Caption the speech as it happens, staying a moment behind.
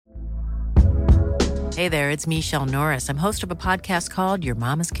Hey there, it's Michelle Norris. I'm host of a podcast called Your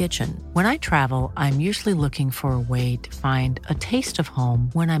Mama's Kitchen. When I travel, I'm usually looking for a way to find a taste of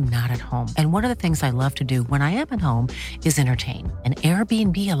home when I'm not at home. And one of the things I love to do when I am at home is entertain. And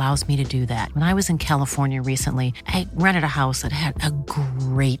Airbnb allows me to do that. When I was in California recently, I rented a house that had a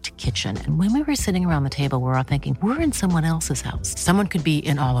great kitchen. And when we were sitting around the table, we were all thinking, we're in someone else's house. Someone could be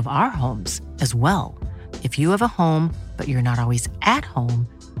in all of our homes as well. If you have a home, but you're not always at home,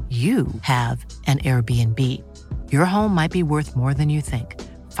 you have an Airbnb. Your home might be worth more than you think.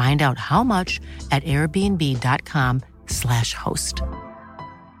 Find out how much at airbnb.com/host.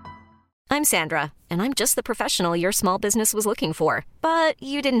 I'm Sandra, and I'm just the professional your small business was looking for. But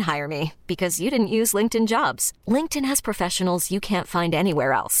you didn't hire me because you didn't use LinkedIn Jobs. LinkedIn has professionals you can't find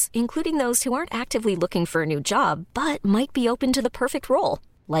anywhere else, including those who aren't actively looking for a new job, but might be open to the perfect role,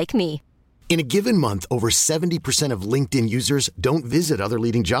 like me. In a given month, over 70% of LinkedIn users don't visit other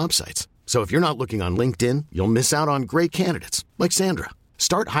leading job sites. So if you're not looking on LinkedIn, you'll miss out on great candidates like Sandra.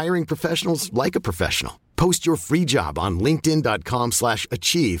 Start hiring professionals like a professional. Post your free job on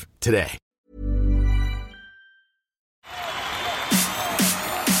linkedin.com/achieve today.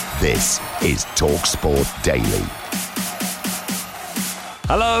 This is TalkSport Daily.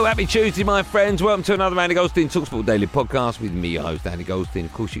 Hello, happy Tuesday, my friends. Welcome to another Andy Goldstein TalkSport Daily podcast with me, your host, Andy Goldstein.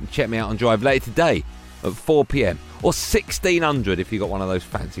 Of course, you can check me out on Drive later today at 4 p.m. or 1600 if you've got one of those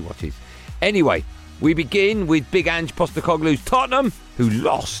fancy watches. Anyway, we begin with big Ange Postecoglou's Tottenham, who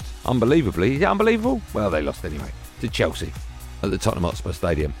lost, unbelievably. Is it unbelievable? Well, they lost anyway, to Chelsea at the Tottenham Hotspur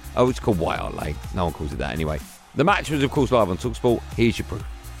Stadium. Oh, it's called White Hart Lane. No one calls it that anyway. The match was, of course, live on TalkSport. Here's your proof.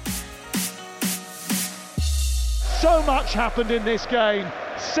 So much happened in this game.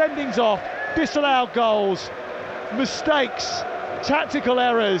 Sendings off, disallowed goals, mistakes, tactical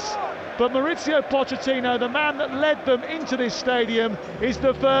errors. But Mauricio Pochettino, the man that led them into this stadium, is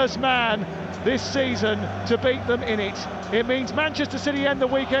the first man this season to beat them in it. It means Manchester City end the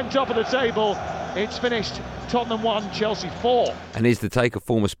weekend top of the table. It's finished. Tottenham 1, Chelsea 4. And here's the take of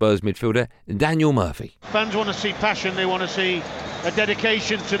former Spurs midfielder Daniel Murphy. Fans want to see passion, they want to see a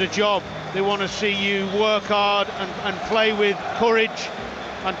dedication to the job. They want to see you work hard and play with courage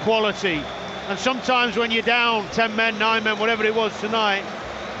and quality. And sometimes when you're down 10 men, 9 men, whatever it was tonight,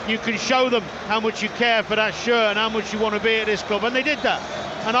 you can show them how much you care for that shirt and how much you want to be at this club. And they did that.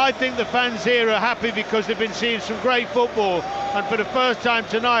 And I think the fans here are happy because they've been seeing some great football. And for the first time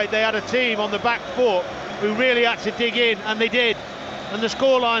tonight, they had a team on the back foot who really had to dig in, and they did. And the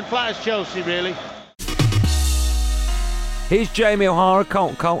scoreline flatters Chelsea, really. Here's Jamie O'Hara,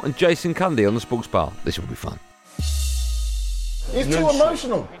 Carlton Cole and Jason Cundy on the Sports Bar. This will be fun. He's too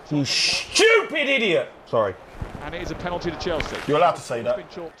emotional. You stupid idiot. Sorry. And it is a penalty to Chelsea. You're allowed to say that.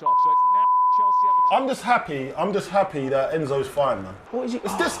 It's been chalked off. So now Chelsea have a I'm just happy that Enzo's fine, man. What is it?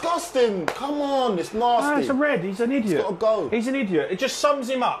 It's disgusting. Come on, it's nasty. No, it's a red. He's an idiot. He's got to go. He's an idiot. It just sums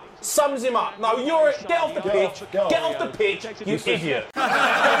him up. No, you're get off the pitch. Get off the pitch, you idiot.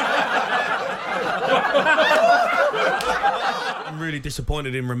 I'm really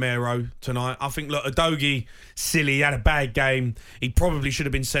disappointed in Romero tonight. I think, look, Udogie, silly, he had a bad game. He probably should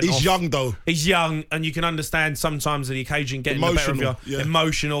have been sent off. He's young, though. He's young, and you can understand sometimes the occasion getting the better of you. Yeah.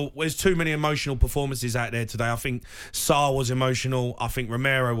 Emotional. There's too many emotional performances out there today. I think Sarr was emotional. I think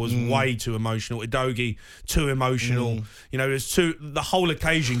Romero was way too emotional. Udogie, too emotional. You know, the whole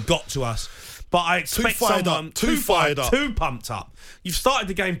occasion got to us. But I expect someone too fired up, too pumped up. You've started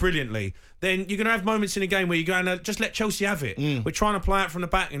the game brilliantly. Then you're going to have moments in the game where you're going to just let Chelsea have it. We're trying to play out from the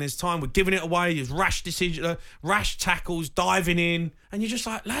back, and there's time. We're giving it away. There's rash decisions, rash tackles, diving in, and you're just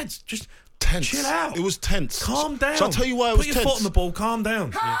like, lads, just tense. Chill out. It was tense. Calm down. So I'll tell you why it was tense. Put your foot on the ball. Calm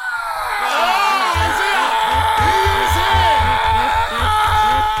down. He's here.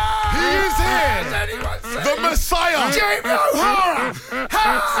 The Messiah. Jamie O'Hara.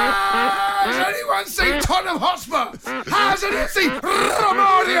 Has anyone seen Tottenham Hotspur? Has anyone seen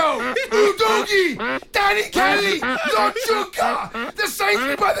Romario, Udogie, Danny Kelly, Lord Juncker, the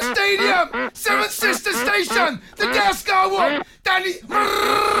Saints by the Stadium, Seven Sisters Station, the Gascar one, Danny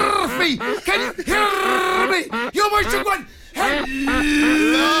Murphy. Can you hear me? You almost took one.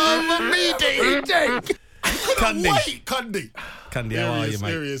 Hello, meeting. Cundy, how are you,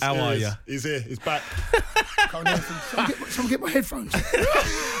 mate? How are you? He's here. He's back. Someone get my headphones.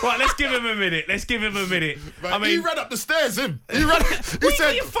 Right, let's give him a minute. Right, I mean, he ran up the stairs, him. He ran. He said,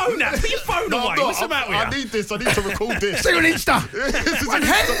 "Put your phone out. Put your phone away. What's the matter with you?" I need this. I need to record this. See you on Insta.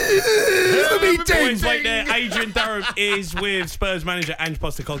 Points right there. Adrian Durham is with Spurs manager Ange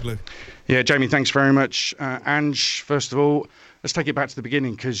Postecoglou. Yeah, Jamie, thanks very much. Ange, first of all, let's take it back to the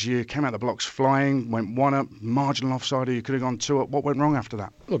beginning because you came out the blocks flying, went 1 up, marginal offside, or you could have gone 2 up. What went wrong after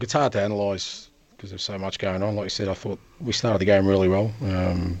that? Look, it's hard to analyse because there's so much going on. Like you said, I thought we started the game really well.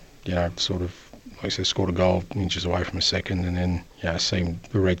 Sort of, like I said, scored a goal inches away from a second, and then, seemed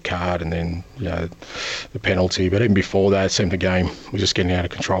the red card and then, the penalty. But even before that, it seemed the game was just getting out of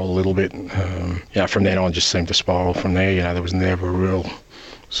control a little bit. From then on, just seemed to spiral from there. There was never a real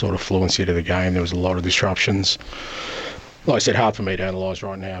sort of fluency to the game. There was a lot of disruptions. Like I said, hard for me to analyse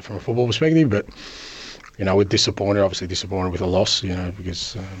right now from a football perspective, but we're disappointed with a loss,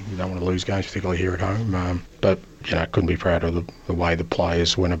 because you don't want to lose games, particularly here at home. But couldn't be proud of the way the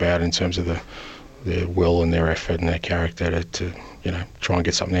players went about in terms of their will and their effort and their character to try and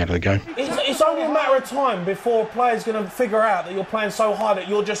get something out of the game. It's only a matter of time before a player's going to figure out that you're playing so hard that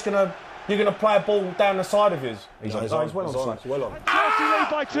you're going to play a ball down the side of his. He's well on. Chelsea lead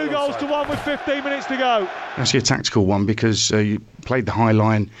by 2-1 with 15 minutes to go. Actually a tactical one, because you played the high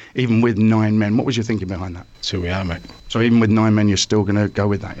line even with 9 men. What was your thinking behind that? That's who we are, mate. So even with 9 men, you're still going to go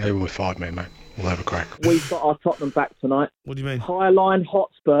with that? Even with 5 men, mate. We'll have a crack. We've got our Tottenham back tonight. What do you mean? Highline,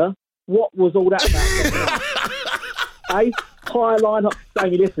 Hotspur. What was all that about? Hey, Highline,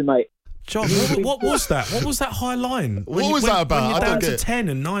 Jamie, listen, mate. John, what was that? What was that high line? What was that about? When you're I down don't to get it. 10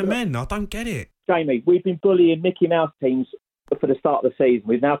 and 9 men, I don't get it. Jamie, we've been bullying Mickey Mouse teams for the start of the season.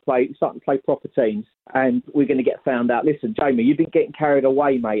 We've now starting to play proper teams, and we're going to get found out. Listen, Jamie, you've been getting carried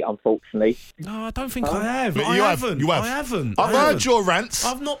away, mate, unfortunately. No, I don't think I have. But I you haven't. You have. I haven't. I've heard your rants.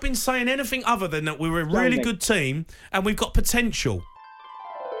 I've not been saying anything other than that we're a really good team and we've got potential.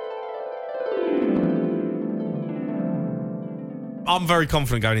 I'm very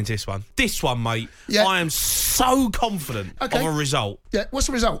confident going into this one. This one, mate, I am so confident of a result. Yeah, what's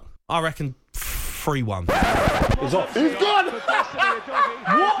the result? I reckon 3-1. He's off. He's gone!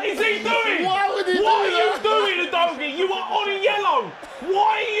 What is he doing? Why would he do What that? are you doing, Udogie? You are on a yellow.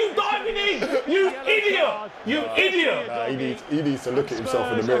 Why are you diving in? You idiot! You idiot! He needs to look at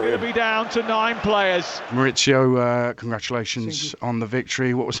himself in the Spurs are mirror. going to be down to 9 players. Maurizio, congratulations on the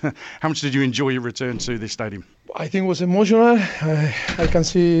victory. How much did you enjoy your return to this stadium? I think it was emotional. I can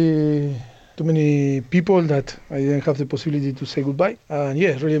see too many people that I didn't have the possibility to say goodbye. And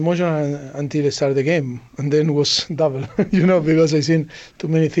really emotional until I started the game. And then it was double, because I seen too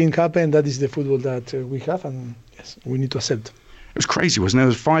many things happen. That is the football that we have, and yes, we need to accept. It was crazy, wasn't it? There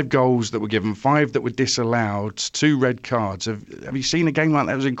was 5 goals that were given, 5 that were disallowed, 2 red cards. Have you seen a game like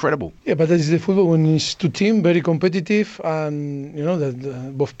that? It was incredible. Yeah, but that is the football when it's 2 teams, very competitive, and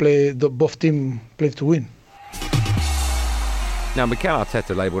that both teams play to win. Now, Mikel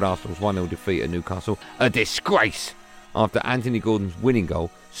Arteta labelled Arsenal's 1-0 defeat at Newcastle a disgrace after Anthony Gordon's winning goal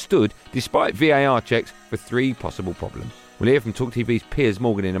stood, despite VAR checks, for 3 possible problems. We'll hear from Talk TV's Piers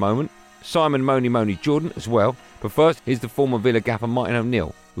Morgan in a moment, Simon Moni Jordan as well, but first, here's the former Villa gaffer Martin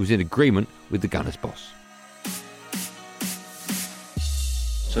O'Neill, who's in agreement with the Gunners boss.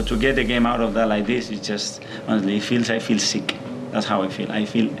 So to get the game out of that like this, it's just, honestly, I feel sick. That's how I feel. I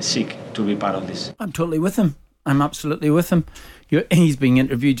feel sick to be part of this. I'm totally with him. I'm absolutely with him. He's being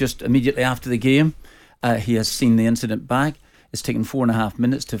interviewed just immediately after the game. He has seen the incident back. It's taken 4.5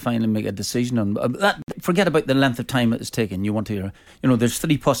 minutes to finally make a decision on that. Forget about the length of time it has taken. You want to hear, there's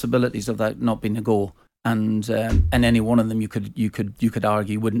 3 possibilities of that not being a goal, and any one of them you could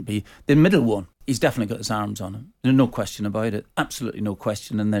argue wouldn't be the middle one. He's definitely got his arms on him. There's no question about it. Absolutely no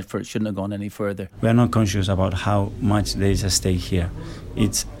question, and therefore it shouldn't have gone any further. We're not conscious about how much there is at stake here.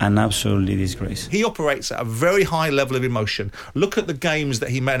 It's an absolutely disgrace. He operates at a very high level of emotion. Look at the games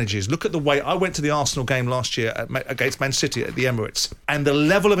that he manages. Look at the way I went to the Arsenal game last year against Man City at the Emirates, and the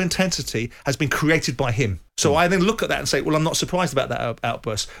level of intensity has been created by him. So I then look at that and say, well, I'm not surprised about that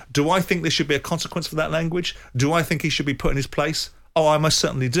outburst. Do I think there should be a consequence for that language? Do I think he should be put in his place? Oh, I most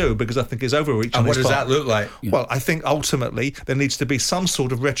certainly do, because I think it's overreach. And what does that look like? Well, I think ultimately there needs to be some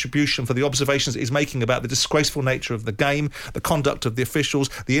sort of retribution for the observations that he's making about the disgraceful nature of the game, the conduct of the officials,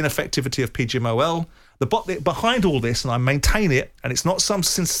 the ineffectivity of PGMOL. Behind all this, and I maintain it, and it's not some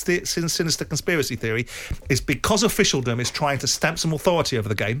sinister conspiracy theory, is because officialdom is trying to stamp some authority over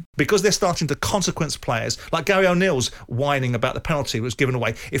the game, because they're starting to consequence players, like Gary O'Neill's whining about the penalty that was given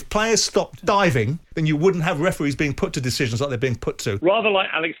away. If players stopped diving, then you wouldn't have referees being put to decisions like they're being put to. Rather like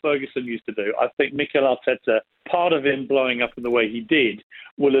Alex Ferguson used to do, I think Mikel Arteta, part of him blowing up in the way he did,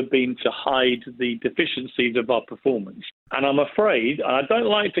 will have been to hide the deficiencies of our performance. And I'm afraid, and I don't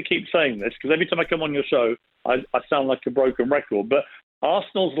like to keep saying this, because every time I come on your show, I sound like a broken record, but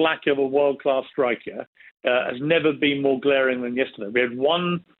Arsenal's lack of a world-class striker has never been more glaring than yesterday. We had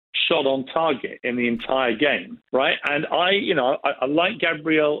one shot on target in the entire game, right? And I like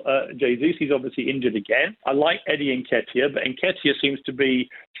Gabriel Jesus. He's obviously injured again. I like Eddie Nketiah, but Nketiah seems to be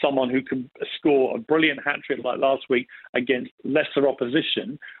someone who can score a brilliant hat-trick like last week against lesser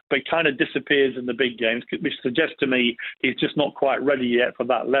opposition, but kind of disappears in the big games, which suggests to me he's just not quite ready yet for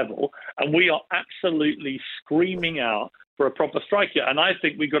that level. And we are absolutely screaming out for a proper striker. And I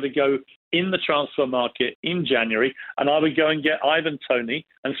think we've got to go in the transfer market in January, and I would go and get Ivan Toney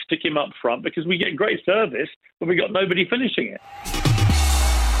and stick him up front, because we get great service, but we got nobody finishing it.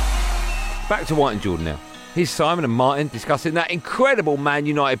 Back to White and Jordan now. Here's Simon and Martin discussing that incredible Man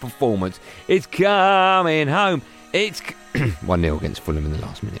United performance. It's coming home. It's 1-0 against Fulham in the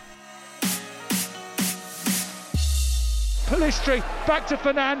last minute. Pellistri back to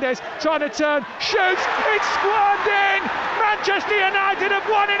Fernandes, trying to turn, shoots, it's squirmed in! Manchester United have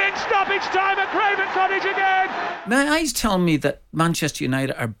won it in stoppage time at Craven Cottage again! My eyes tell me that Manchester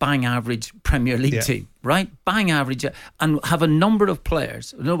United are bang average Premier League team, right? Bang average, and have a number of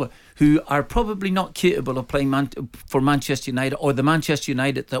players who are probably not capable of playing for Manchester United, or the Manchester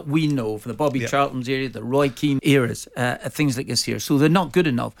United that we know, for the Bobby Charlton's era, the Roy Keane eras, things like this here. So they're not good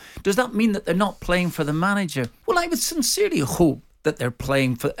enough. Does that mean that they're not playing for the manager? Well, I would sincerely hope that they're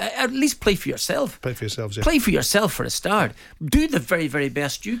playing for, at least play for yourself. Play for yourselves, yeah. Play for yourself for a start. Do the very, very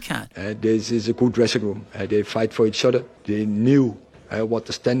best you can. This is a good dressing room. They fight for each other. They knew what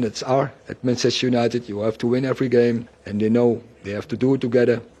the standards are at Manchester United. You have to win every game, and they know they have to do it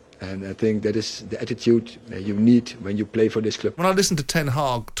together. And I think that is the attitude you need when you play for this club. When I listen to Ten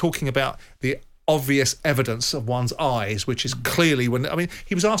Hag talking about the obvious evidence of one's eyes, which is clearly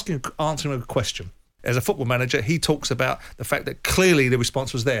he was answering a question. As a football manager, he talks about the fact that clearly the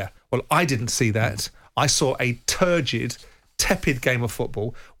response was there. Well, I didn't see that. I saw a turgid, tepid game of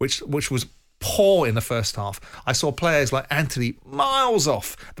football, which was poor in the first half. I saw players like Anthony miles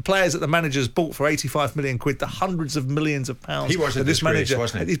off the players that the managers bought for 85 million quid, the hundreds of millions of pounds. He was a this manager,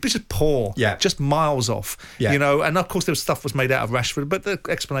 wasn't he? He's just poor, just miles off. Yeah. And of course there was stuff was made out of Rashford, but the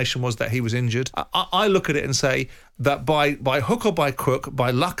explanation was that he was injured. I look at it and say that by hook or by crook,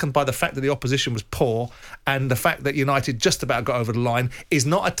 by luck and by the fact that the opposition was poor, and the fact that United just about got over the line, is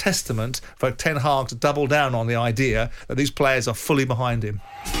not a testament for Ten Hag to double down on the idea that these players are fully behind him.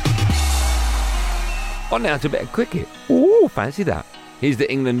 On now to a bit of cricket. Ooh, fancy that. Here's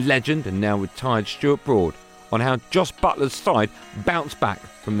the England legend and now retired Stuart Broad on how Josh Butler's side bounced back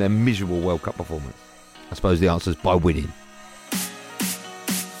from their miserable World Cup performance. I suppose the answer is by winning.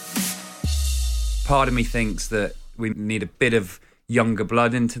 Part of me thinks that we need a bit of younger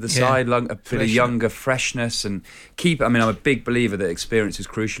blood into the side, a bit of younger freshness, and I'm a big believer that experience is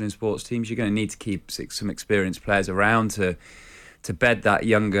crucial in sports teams. You're going to need to keep some experienced players around to bed that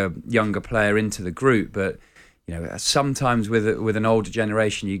younger player into the group. But sometimes with an older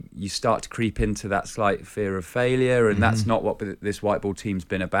generation, you start to creep into that slight fear of failure, and that's not what this white ball team's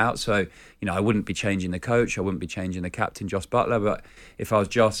been about. So I wouldn't be changing the coach, I wouldn't be changing the captain, Josh Butler, but if I was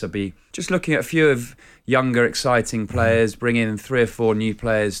Josh, I'd be just looking at a few of younger exciting players, bring in 3 or 4 new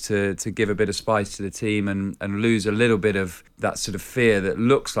players to give a bit of spice to the team, and lose a little bit of that sort of fear that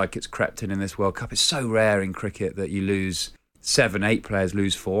looks like it's crept in this World Cup. It's so rare in cricket that you lose 7, 8 players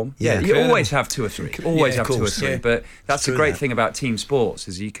lose form. You always have 2 or 3. Always have 2 or 3. But that's the great thing about team sports,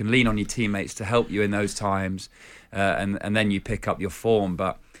 is you can lean on your teammates to help you in those times, and then you pick up your form.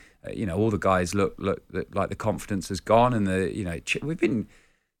 But all the guys look like the confidence has gone, and we've been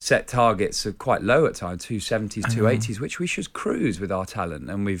set targets are quite low at times, 270s, 280s, which we should cruise with our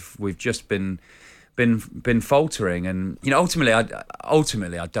talent, and we've just been faltering. And ultimately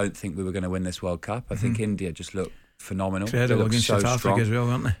I don't think we were going to win this World Cup. I think India just looked phenomenal. They look so strong. As well,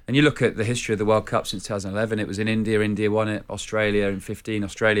 weren't they? And you look at the history of the World Cup since 2011, it was in India won it. Australia in 15,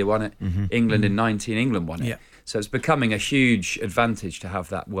 Australia won it. England in 19, England won it. Yeah. So it's becoming a huge advantage to have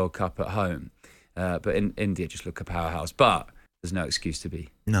that World Cup at home. But in India just look a powerhouse. But there's no excuse to be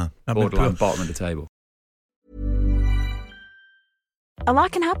borderline bottom of the table. A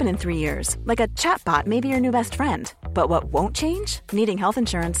lot can happen in 3 years, like a chatbot may be your new best friend. But what won't change? Needing health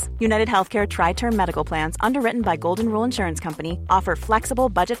insurance. United Healthcare Tri-Term Medical Plans, underwritten by Golden Rule Insurance Company, offer flexible,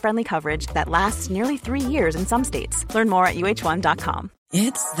 budget-friendly coverage that lasts nearly 3 years in some states. Learn more at uh1.com.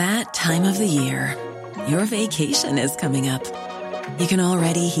 It's that time of the year. Your vacation is coming up. You can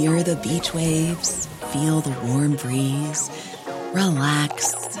already hear the beach waves, feel the warm breeze,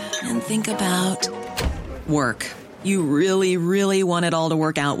 relax, and think about work. You really, really want it all to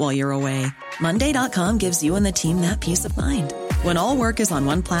work out while you're away. Monday.com gives you and the team that peace of mind. When all work is on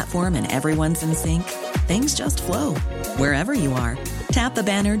one platform and everyone's in sync, things just flow. Wherever you are, tap the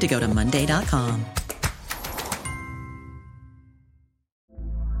banner to go to Monday.com.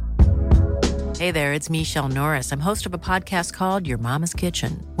 Hey there, it's Michelle Norris. I'm host of a podcast called Your Mama's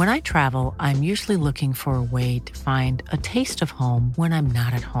Kitchen. When I travel, I'm usually looking for a way to find a taste of home when I'm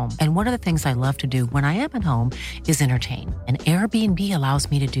not at home. And one of the things I love to do when I am at home is entertain. And Airbnb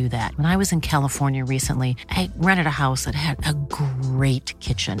allows me to do that. When I was in California recently, I rented a house that had a great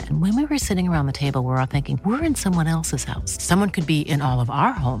kitchen. And when we were sitting around the table, we're all thinking, we're in someone else's house. Someone could be in all of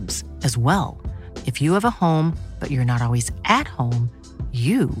our homes as well. If you have a home, but you're not always at home,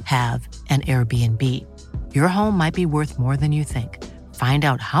 you have an Airbnb. Your home might be worth more than you think. Find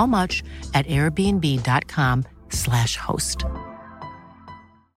out how much at airbnb.com/host.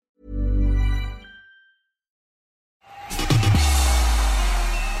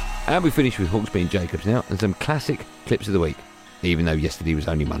 And we finish with Hawksby and Jacobs now, and some classic clips of the week, even though yesterday was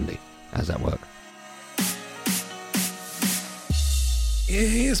only Monday. How's that work?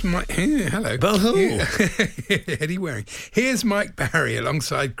 Here's Mike. Hello. Hello. Eddie Waring. Here's Mike Barry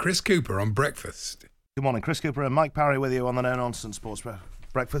alongside Chris Cooper on Breakfast. Good morning, Chris Cooper and Mike Parry with you on the No Nonsense Sports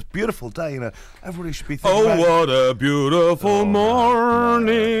Breakfast. Beautiful day, you know. Everybody should be thinking about... what a beautiful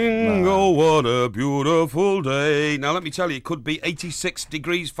morning. Oh, what a beautiful day. Now, let me tell you, it could be 86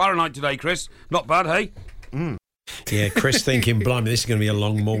 degrees Fahrenheit today, Chris. Not bad, hey? Yeah, Chris thinking, blimey, this is going to be a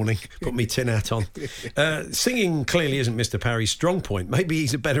long morning. Put me tin hat on. Singing clearly isn't Mr. Parry's strong point. Maybe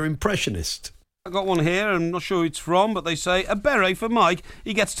he's a better impressionist. I got one here, I'm not sure who it's from, but they say, a beret for Mike.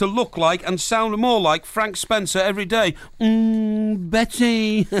 He gets to look like and sound more like Frank Spencer every day.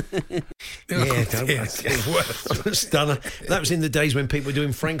 Betty. Stunner. That was in the days when people were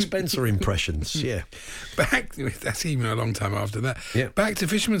doing Frank Spencer impressions, yeah. That's even a long time after that. Yeah. Back to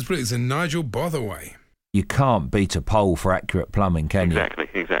Fisherman's Blues and Nigel Botherway. You can't beat a pole for accurate plumbing, can you? Exactly.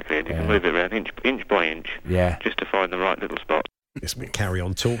 And you can move it around inch by inch just to find the right little spot. It's carry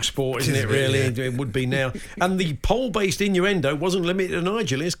on talk sport, isn't it, really? Yeah. It would be now. And the pole-based innuendo wasn't limited to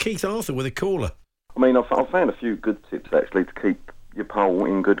Nigel. It's Keith Arthur with a caller. I mean, I've found a few good tips, actually, to keep your pole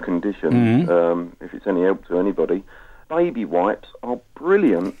in good condition, if it's any help to anybody. Baby wipes are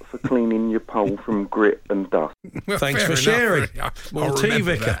brilliant for cleaning your pole from grit and dust. Well, thanks for sharing. More tea,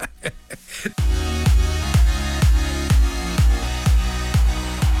 Vicar.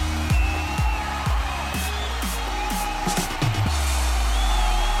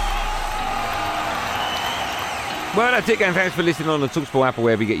 Well, that's it, gang. Thanks for listening on the TalkSport app or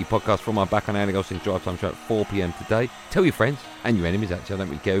wherever you get your podcast from. I'm back on Andy Goldstein's Drive Time Show at 4 p.m. today. Tell your friends and your enemies, actually. I don't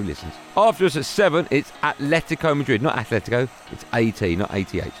really care who listens. After us at 7, it's Atletico Madrid. Not Atletico, it's AT, not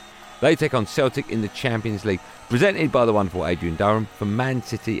ATH. They take on Celtic in the Champions League, presented by the wonderful Adrian Durham for Man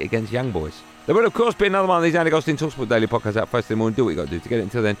City against Young Boys. There will, of course, be another one of these Andy Goldstein TalkSport Daily podcasts out first in the morning. Do what you got to do to get it.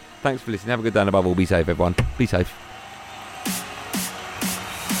 Until then, thanks for listening. Have a good day, and above all, be safe, everyone. Be safe.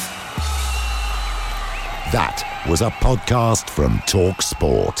 That was a podcast from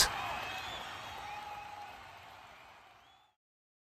TalkSport.